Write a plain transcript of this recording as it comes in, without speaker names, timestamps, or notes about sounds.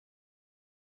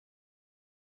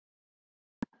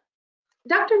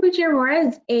Dr. Roochi Arora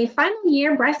is a final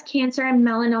year breast cancer and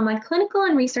melanoma clinical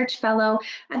and research fellow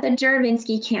at the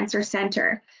Juravinski Cancer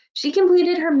Centre. She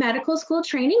completed her medical school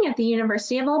training at the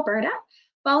University of Alberta,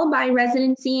 followed by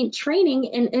residency training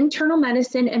in internal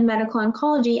medicine and medical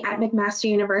oncology at McMaster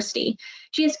University.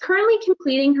 She is currently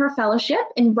completing her fellowship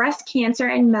in breast cancer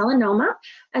and melanoma,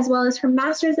 as well as her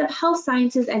Master's of Health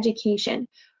Sciences education.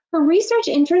 Her research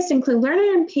interests include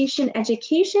learner and patient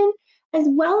education, as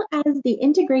well as the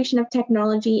integration of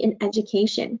technology in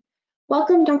education.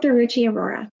 Welcome, Dr. Roochi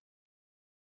Arora.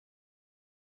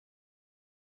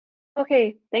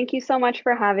 Okay, thank you so much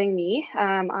for having me.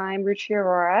 I'm Roochi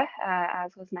Arora,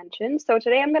 as was mentioned. So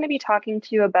today I'm going to be talking to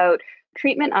you about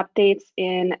treatment updates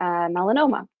in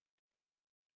melanoma.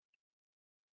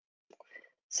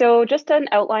 So just an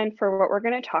outline for what we're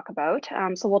going to talk about.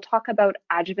 So we'll talk about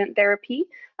adjuvant therapy,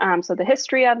 so the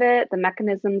history of it, the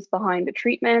mechanisms behind the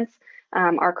treatments,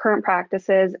 our current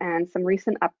practices, and some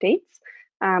recent updates.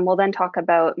 We'll then talk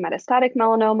about metastatic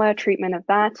melanoma, treatment of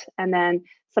that, and then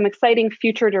some exciting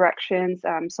future directions,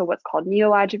 so what's called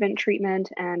neoadjuvant treatment,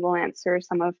 and we'll answer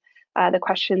some of the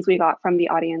questions we got from the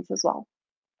audience as well.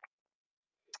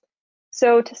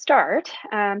 So to start,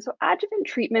 so adjuvant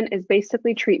treatment is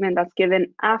basically treatment that's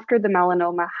given after the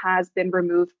melanoma has been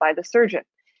removed by the surgeon.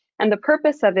 And the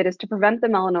purpose of it is to prevent the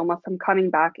melanoma from coming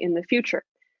back in the future.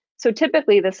 So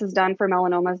typically this is done for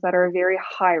melanomas that are very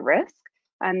high risk,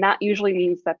 and that usually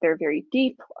means that they're very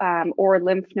deep or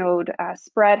lymph node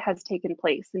spread has taken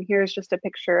place. And here's just a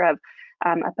picture of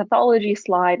a pathology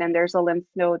slide, and there's a lymph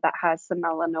node that has some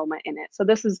melanoma in it. So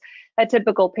this is a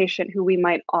typical patient who we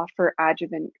might offer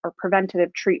adjuvant or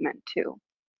preventative treatment to.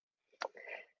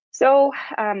 So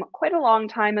quite a long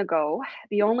time ago,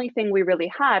 the only thing we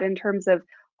really had in terms of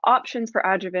options for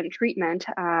adjuvant treatment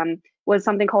was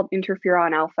something called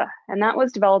interferon alpha, and that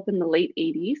was developed in the late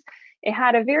 80s. It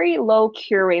had a very low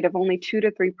cure rate of only 2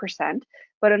 to 3%,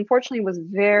 but unfortunately was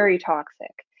very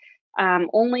toxic.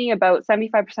 Only about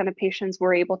 75% of patients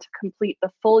were able to complete the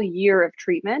full year of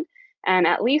treatment, and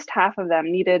at least half of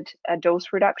them needed a dose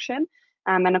reduction,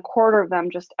 and a quarter of them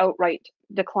just outright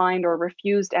declined or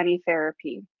refused any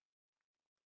therapy.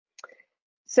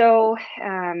 So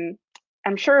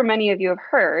I'm sure many of you have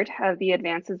heard of the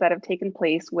advances that have taken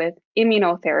place with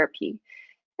immunotherapy.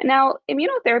 Now,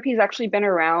 immunotherapy has actually been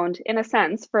around, in a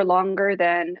sense, for longer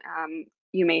than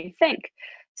you may think.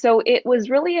 So it was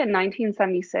really in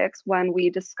 1976 when we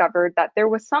discovered that there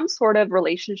was some sort of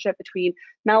relationship between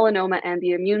melanoma and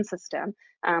the immune system,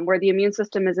 where the immune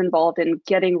system is involved in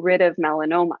getting rid of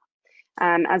melanoma.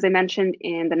 As I mentioned,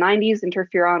 in the 90s,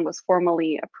 interferon was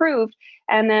formally approved,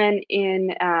 and then in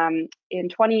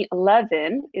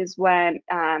 2011 is when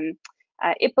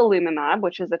ipilimumab,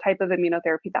 which is a type of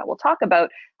immunotherapy that we'll talk about,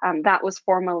 that was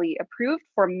formally approved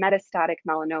for metastatic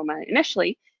melanoma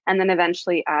initially, and then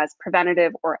eventually as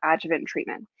preventative or adjuvant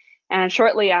treatment. And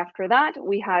shortly after that,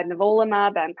 we had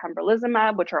nivolumab and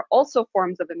pembrolizumab, which are also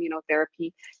forms of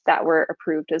immunotherapy that were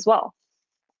approved as well.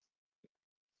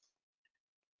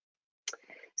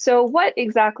 So what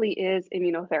exactly is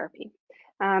immunotherapy?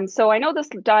 So I know this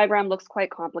diagram looks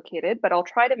quite complicated, but I'll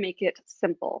try to make it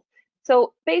simple.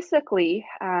 So basically,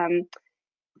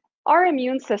 our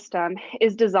immune system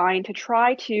is designed to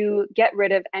try to get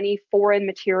rid of any foreign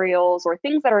materials or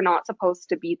things that are not supposed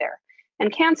to be there.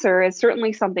 And cancer is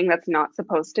certainly something that's not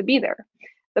supposed to be there.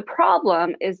 The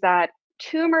problem is that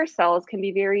tumor cells can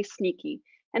be very sneaky,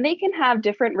 and they can have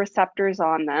different receptors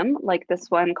on them, like this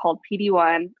one called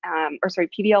PDL1,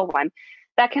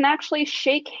 that can actually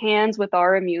shake hands with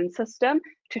our immune system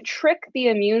to trick the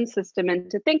immune system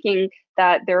into thinking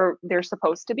that they're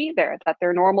supposed to be there, that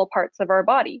they're normal parts of our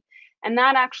body. And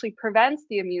that actually prevents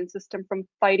the immune system from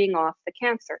fighting off the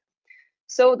cancer.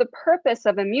 So the purpose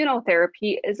of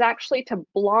immunotherapy is actually to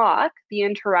block the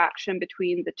interaction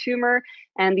between the tumor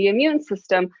and the immune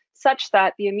system, such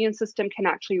that the immune system can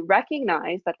actually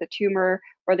recognize that the tumor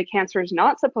or the cancer is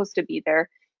not supposed to be there,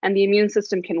 and the immune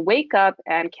system can wake up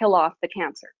and kill off the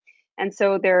cancer. And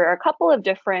so there are a couple of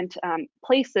different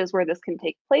places where this can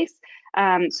take place.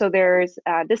 So there's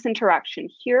this interaction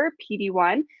here,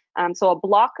 PD-1. So a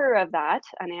blocker of that,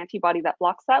 an antibody that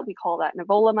blocks that, we call that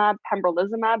nivolumab.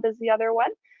 Pembrolizumab is the other one.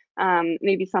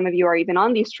 Maybe some of you are even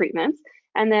on these treatments.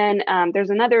 And then there's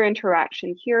another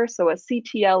interaction here, so a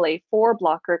CTLA-4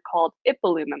 blocker called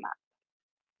ipilimumab.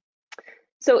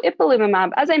 So ipilimumab,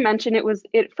 as I mentioned,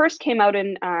 it first came out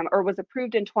in or was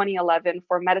approved in 2011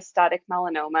 for metastatic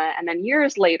melanoma, and then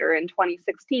years later in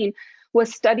 2016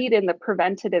 was studied in the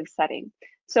preventative setting.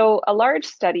 So a large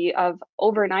study of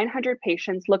over 900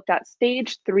 patients looked at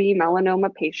stage 3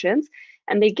 melanoma patients,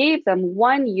 and they gave them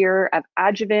 1 year of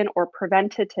adjuvant or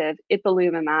preventative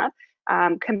ipilimumab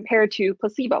compared to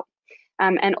placebo.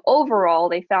 And overall,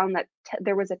 they found that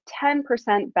there was a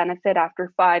 10% benefit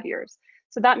after 5 years.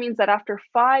 So that means that after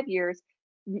 5 years,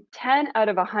 10 out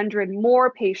of 100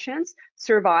 more patients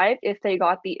survived if they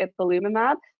got the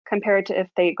ipilimumab compared to if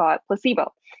they got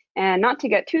placebo. And not to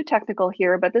get too technical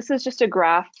here, but this is just a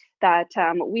graph that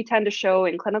we tend to show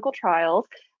in clinical trials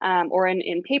or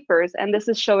in papers, and this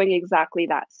is showing exactly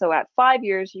that. So at 5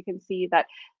 years, you can see that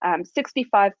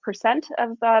 65%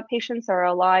 of the patients are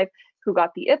alive who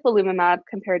got the ipilimumab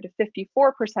compared to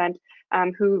 54%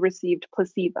 who received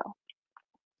placebo.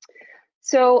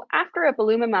 So after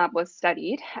ipilimumab was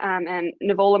studied and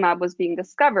nivolumab was being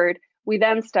discovered, we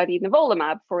then studied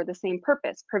nivolumab for the same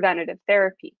purpose, preventative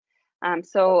therapy.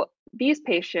 So these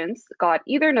patients got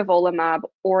either nivolumab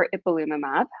or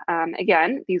ipilimumab.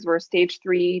 Again, these were stage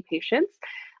 3 patients.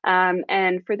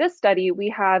 And for this study, we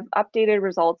have updated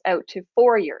results out to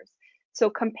 4 years. So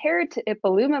compared to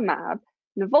ipilimumab,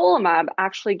 nivolumab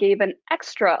actually gave an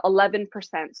extra 11%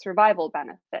 survival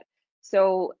benefit.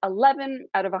 So 11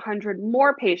 out of 100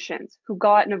 more patients who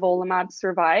got nivolumab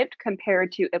survived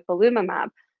compared to ipilimumab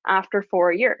after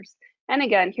 4 years. And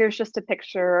again, here's just a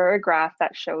picture or a graph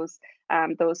that shows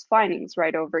those findings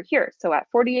right over here. So at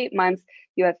 48 months,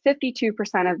 you have 52%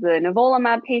 of the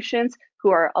nivolumab patients who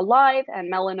are alive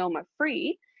and melanoma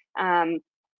free,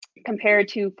 compared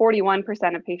to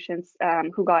 41% of patients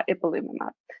who got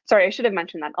ipilimumab. Sorry, I should have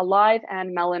mentioned that, alive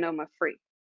and melanoma free.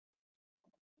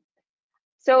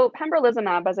 So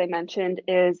pembrolizumab, as I mentioned,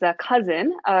 is a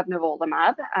cousin of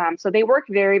nivolumab. So they work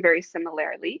very, very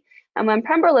similarly. And when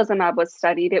pembrolizumab was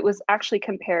studied, it was actually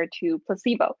compared to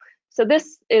placebo. So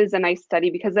this is a nice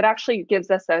study because it actually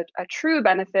gives us a true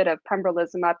benefit of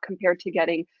pembrolizumab compared to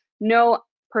getting no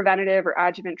preventative or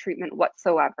adjuvant treatment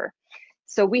whatsoever.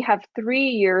 So we have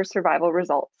 3-year survival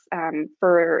results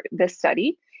for this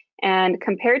study. And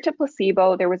compared to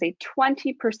placebo, there was a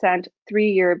 20%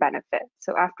 3-year benefit.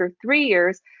 So after 3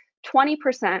 years,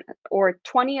 20% or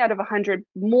 20 out of 100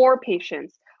 more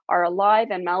patients are alive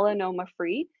and melanoma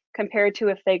free compared to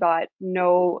if they got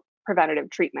no preventative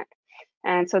treatment.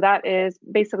 And so that is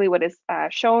basically what is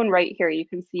shown right here. You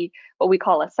can see what we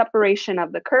call a separation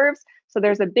of the curves. So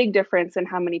there's a big difference in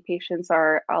how many patients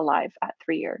are alive at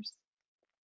 3 years.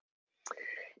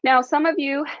 Now, some of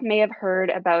you may have heard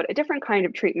about a different kind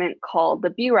of treatment called the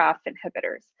Buraf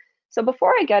inhibitors. So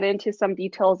before I get into some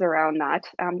details around that,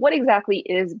 what exactly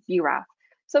is Buraf?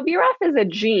 So Buraf is a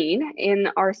gene in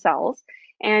our cells,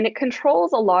 and it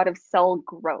controls a lot of cell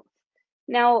growth.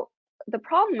 Now, the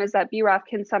problem is that Buraf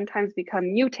can sometimes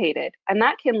become mutated, and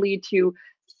that can lead to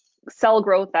cell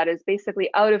growth that is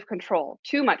basically out of control,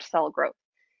 too much cell growth.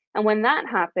 And when that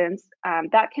happens,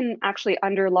 that can actually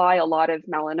underlie a lot of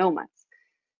melanomas.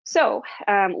 So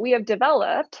we have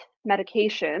developed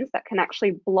medications that can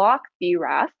actually block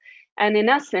Buraf and in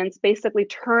essence, basically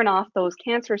turn off those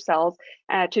cancer cells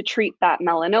to treat that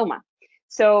melanoma.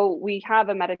 So we have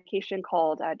a medication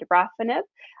called dabrafenib.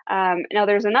 Now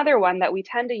there's another one that we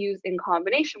tend to use in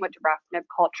combination with dabrafenib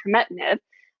called trametinib.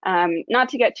 Not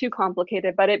to get too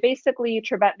complicated, but it basically,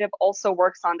 trametinib also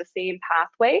works on the same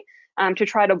pathway to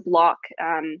try to block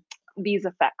these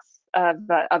effects of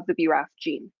the Buraf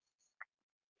gene.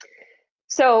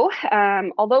 So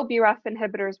although Buraf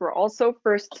inhibitors were also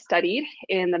first studied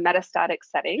in the metastatic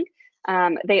setting,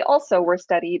 they also were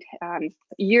studied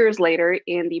years later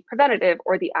in the preventative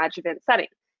or the adjuvant setting.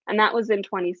 And that was in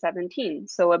 2017.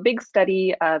 So a big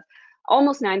study of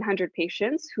almost 900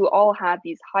 patients who all had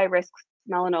these high-risk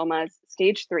melanomas,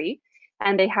 stage 3,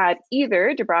 and they had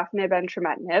either dabrafenib and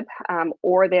trametinib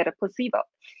or they had a placebo.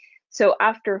 So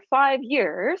after 5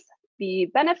 years, the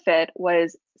benefit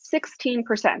was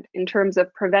 16% in terms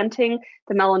of preventing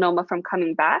the melanoma from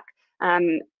coming back,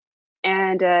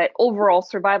 and overall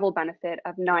survival benefit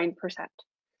of 9%.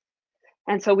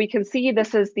 And so we can see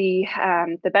this is the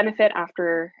benefit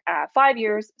after 5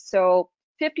 years. So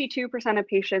 52% of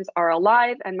patients are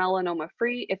alive and melanoma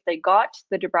free if they got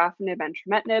the dabrafenib and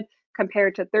trametinib,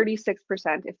 compared to 36%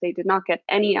 if they did not get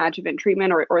any adjuvant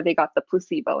treatment or they got the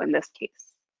placebo in this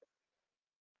case.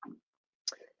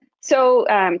 So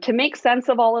to make sense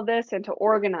of all of this and to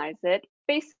organize it,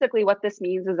 basically what this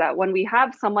means is that when we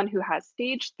have someone who has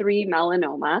stage 3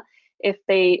 melanoma, if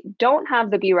they don't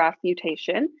have the Buraf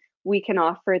mutation, we can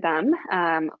offer them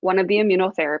one of the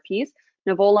immunotherapies,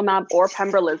 nivolumab or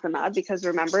pembrolizumab, because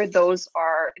remember,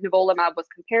 nivolumab was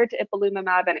compared to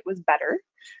ipilimumab and it was better.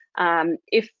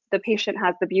 If the patient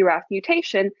has the Buraf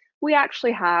mutation, we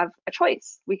actually have a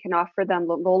choice. We can offer them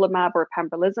nivolumab or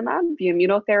pembrolizumab, the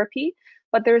immunotherapy.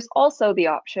 but there's also the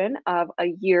option of a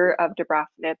year of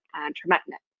dabrafenib and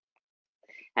trametinib.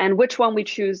 And which one we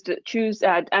choose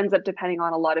ends up depending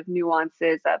on a lot of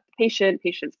nuances of the patient,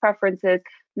 patient's preferences,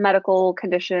 medical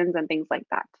conditions, and things like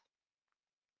that.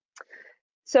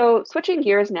 So switching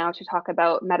gears now to talk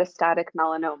about metastatic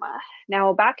melanoma.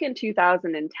 Now, back in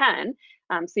 2010,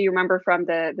 so you remember from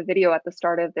the video at the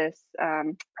start of this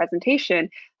presentation,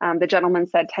 the gentleman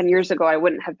said 10 years ago, I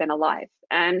wouldn't have been alive.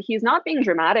 And he's not being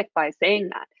dramatic by saying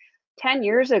that. 10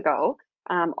 years ago,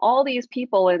 all these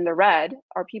people in the red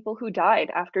are people who died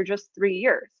after just 3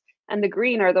 years, and the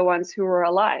green are the ones who were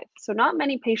alive. So not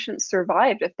many patients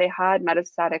survived if they had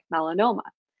metastatic melanoma.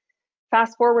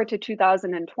 Fast forward to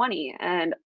 2020,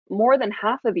 and more than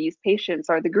half of these patients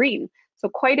are the green. So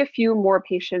quite a few more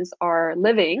patients are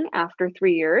living after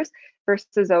 3 years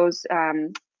versus those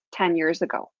 10 years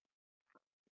ago.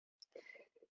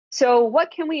 So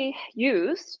what can we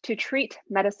use to treat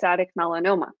metastatic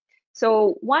melanoma?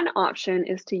 So one option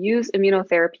is to use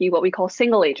immunotherapy, what we call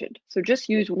single agent. So just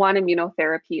use one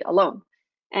immunotherapy alone.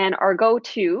 And our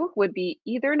go-to would be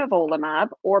either nivolumab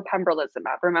or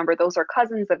pembrolizumab. Remember, those are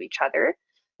cousins of each other.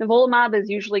 Nivolumab is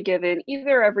usually given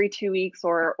either every 2 weeks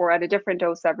or at a different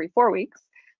dose every 4 weeks,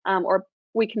 or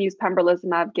we can use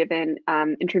pembrolizumab given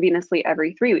intravenously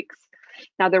every 3 weeks.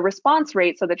 Now, the response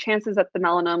rate, so the chances that the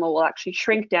melanoma will actually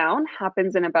shrink down,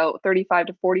 happens in about 35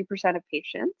 to 40% of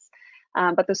patients.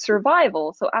 But the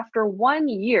survival, so after 1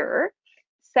 year,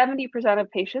 70%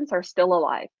 of patients are still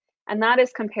alive. And that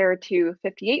is compared to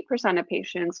 58% of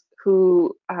patients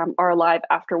who are alive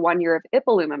after 1 year of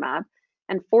ipilimumab,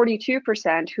 and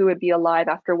 42% who would be alive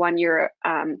after 1 year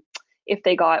if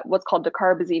they got what's called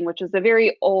dacarbazine, which is a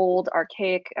very old,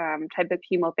 archaic type of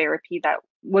chemotherapy that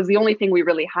was the only thing we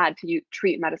really had to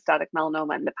treat metastatic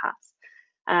melanoma in the past.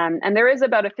 And there is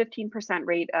about a 15%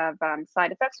 rate of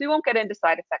side effects. We won't get into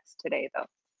side effects today, though.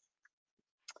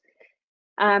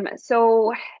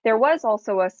 So there was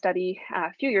also a study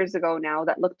a few years ago now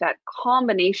that looked at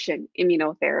combination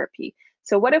immunotherapy.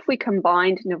 So what if we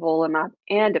combined nivolumab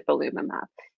and ipilimumab?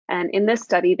 And in this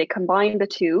study, they combined the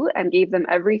two and gave them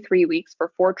every 3 weeks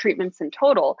for 4 treatments in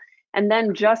total, and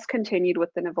then just continued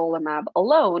with the nivolumab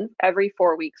alone every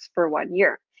 4 weeks for 1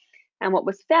 year. And what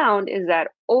was found is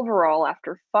that overall,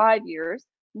 after 5 years,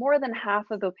 more than half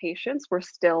of the patients were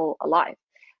still alive.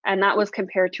 And that was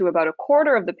compared to about a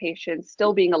quarter of the patients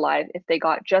still being alive if they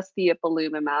got just the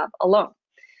ipilimumab alone.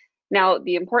 Now,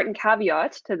 the important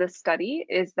caveat to this study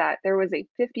is that there was a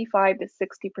 55 to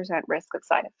 60% risk of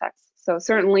side effects. So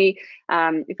certainly,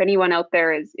 if anyone out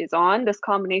there is on this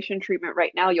combination treatment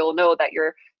right now, you'll know that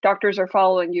your doctors are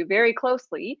following you very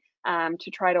closely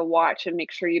to try to watch and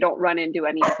make sure you don't run into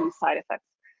any of these side effects.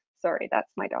 Sorry,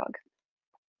 that's my dog.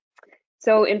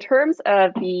 So in terms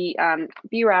of the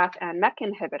BRAF and MEK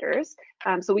inhibitors,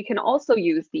 so we can also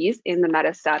use these in the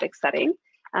metastatic setting.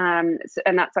 And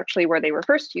that's actually where they were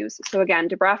first used. So again,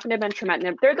 dabrafenib and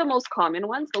trametinib, they're the most common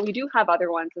ones, but we do have other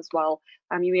ones as well.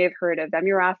 You may have heard of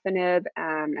vemurafenib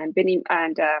and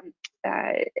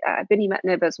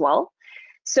binimetinib as well.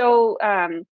 So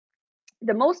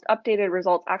the most updated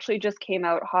results actually just came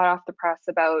out hot off the press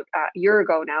about a year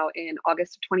ago now in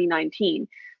August of 2019.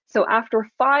 So after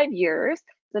 5 years,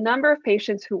 the number of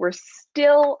patients who were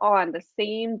still on the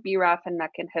same BRAF and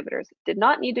MEK inhibitors, did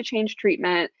not need to change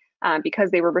treatment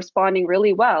because they were responding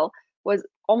really well, was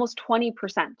almost 20%.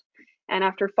 And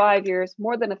after 5 years,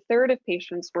 more than a third of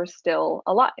patients were still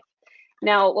alive.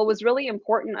 Now, what was really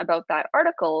important about that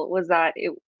article was that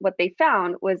what they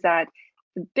found was that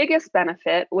the biggest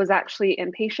benefit was actually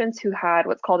in patients who had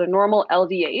what's called a normal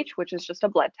LDH, which is just a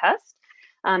blood test.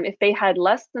 If they had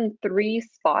less than 3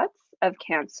 spots of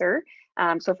cancer,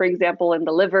 so for example, in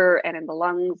the liver and in the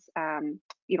lungs,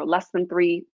 less than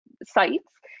 3 sites,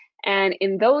 and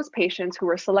in those patients who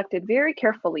were selected very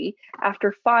carefully,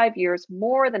 after 5 years,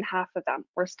 more than half of them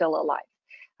were still alive.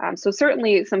 So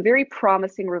certainly some very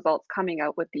promising results coming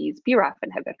out with these BRAF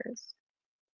inhibitors.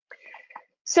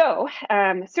 So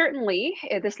certainly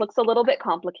this looks a little bit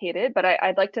complicated, but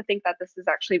I'd like to think that this is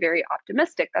actually very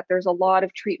optimistic, that there's a lot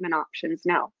of treatment options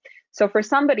now. So for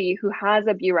somebody who has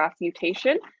a BRAF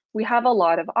mutation, we have a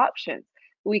lot of options.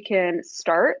 We can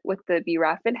start with the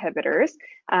BRAF inhibitors,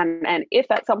 and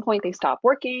if at some point they stop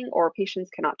working or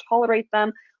patients cannot tolerate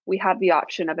them, we have the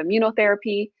option of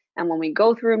immunotherapy. And when we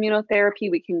go through immunotherapy,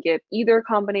 we can give either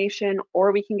combination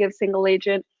or we can give single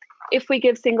agent. If we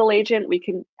give single agent, we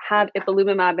can have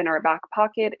ipilimumab in our back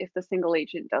pocket if the single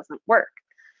agent doesn't work.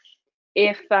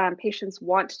 If patients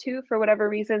want to, for whatever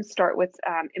reason, start with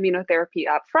immunotherapy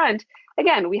up front,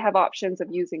 again, we have options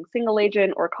of using single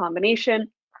agent or combination.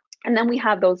 And then we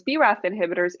have those BRAF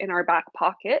inhibitors in our back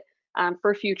pocket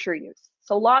for future use.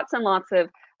 So lots and lots of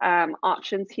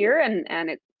options here, and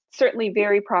it's certainly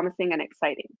very promising and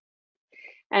exciting.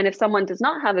 And if someone does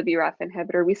not have a BRAF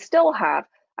inhibitor, we still have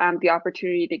the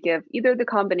opportunity to give either the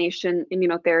combination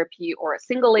immunotherapy or a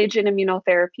single agent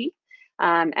immunotherapy.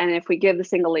 And if we give the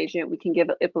single agent, we can give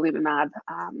ipilimumab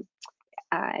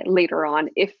later on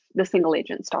if the single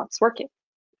agent stops working.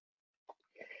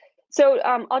 So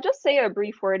I'll just say a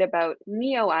brief word about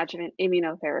neoadjuvant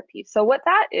immunotherapy. So what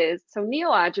that is, so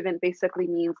neoadjuvant basically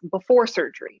means before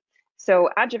surgery. So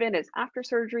adjuvant is after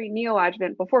surgery,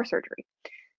 neoadjuvant before surgery.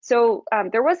 So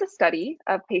there was a study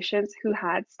of patients who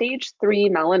had stage 3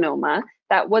 melanoma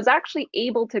that was actually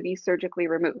able to be surgically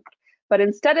removed. But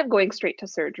instead of going straight to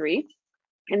surgery,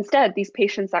 instead, these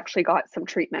patients actually got some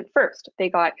treatment first. They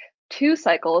got 2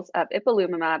 cycles of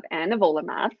ipilimumab and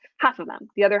nivolumab, half of them.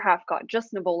 The other half got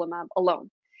just nivolumab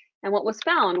alone. And what was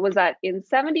found was that in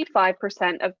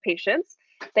 75% of patients,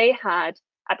 they had,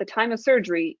 at the time of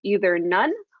surgery, either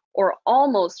none or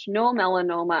almost no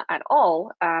melanoma at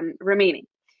all remaining.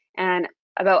 And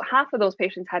about half of those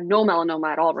patients had no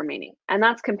melanoma at all remaining. And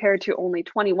that's compared to only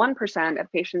 21%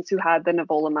 of patients who had the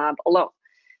nivolumab alone.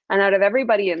 And out of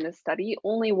everybody in this study,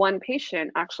 only 1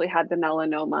 patient actually had the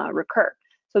melanoma recur.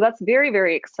 So that's very,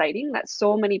 very exciting that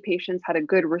so many patients had a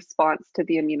good response to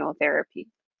the immunotherapy.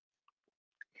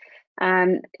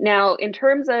 Now, in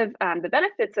terms of the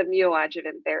benefits of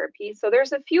neoadjuvant therapy, so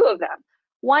there's a few of them.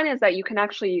 One is that you can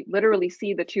actually literally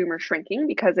see the tumor shrinking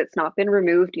because it's not been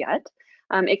removed yet.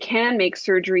 It can make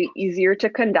surgery easier to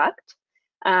conduct.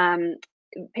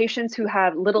 Patients who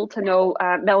have little to no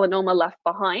melanoma left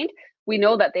behind, we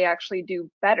know that they actually do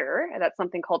better. That's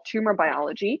something called tumor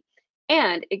biology.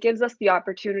 And it gives us the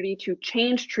opportunity to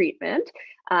change treatment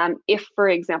if, for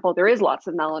example, there is lots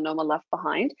of melanoma left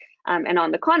behind. And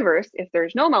on the converse, if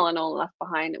there's no melanoma left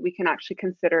behind, we can actually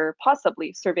consider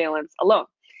possibly surveillance alone.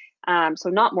 So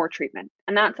not more treatment.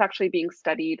 And that's actually being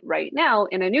studied right now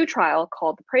in a new trial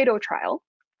called the PRADO trial,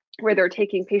 where they're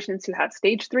taking patients who have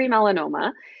stage 3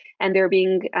 melanoma, and they're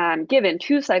being given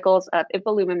 2 cycles of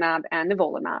ipilimumab and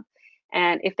nivolumab.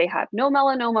 And if they have no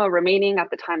melanoma remaining at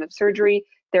the time of surgery,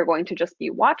 they're going to just be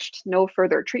watched, no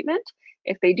further treatment.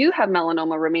 If they do have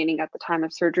melanoma remaining at the time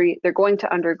of surgery, they're going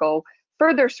to undergo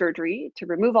further surgery to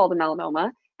remove all the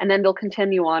melanoma, and then they'll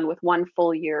continue on with 1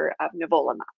 full year of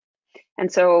nivolumab.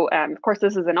 And so, of course,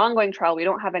 this is an ongoing trial. We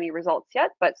don't have any results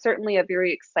yet, but certainly a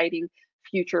very exciting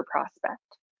future prospect.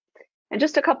 And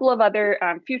just a couple of other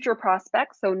future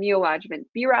prospects. So neoadjuvant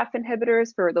BRAF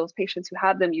inhibitors for those patients who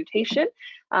have the mutation.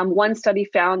 One study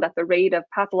found that the rate of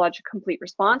pathologic complete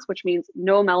response, which means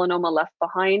no melanoma left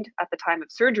behind at the time of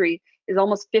surgery, is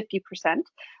almost 50%.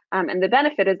 And the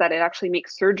benefit is that it actually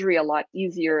makes surgery a lot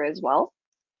easier as well.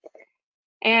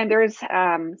 And there's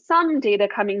some data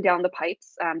coming down the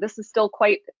pipes. This is still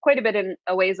quite a bit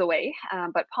a ways away,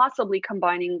 but possibly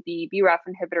combining the BRAF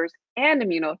inhibitors and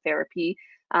immunotherapy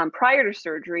prior to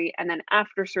surgery, and then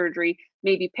after surgery,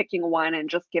 maybe picking one and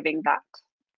just giving that.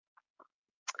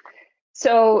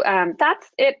 So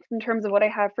that's it in terms of what I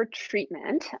have for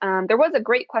treatment. There was a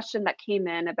great question that came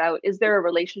in about, is there a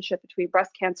relationship between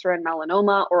breast cancer and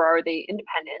melanoma, or are they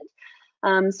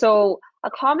independent? So a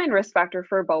common risk factor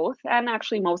for both, and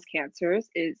actually most cancers,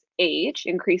 is age.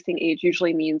 Increasing age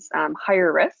usually means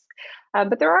higher risk.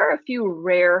 But there are a few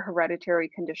rare hereditary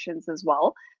conditions as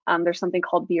well. There's something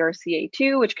called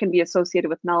BRCA2, which can be associated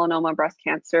with melanoma, breast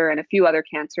cancer, and a few other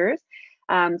cancers.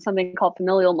 Something called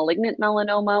familial malignant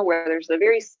melanoma, where there's a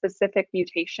very specific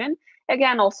mutation,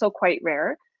 again, also quite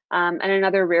rare, and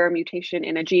another rare mutation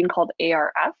in a gene called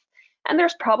ARF. And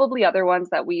there's probably other ones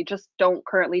that we just don't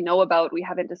currently know about, we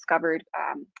haven't discovered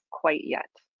quite yet.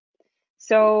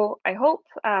 So I hope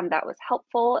that was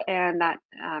helpful, and that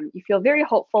you feel very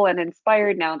hopeful and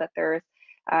inspired now that there's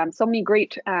so many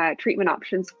great treatment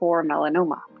options for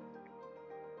melanoma.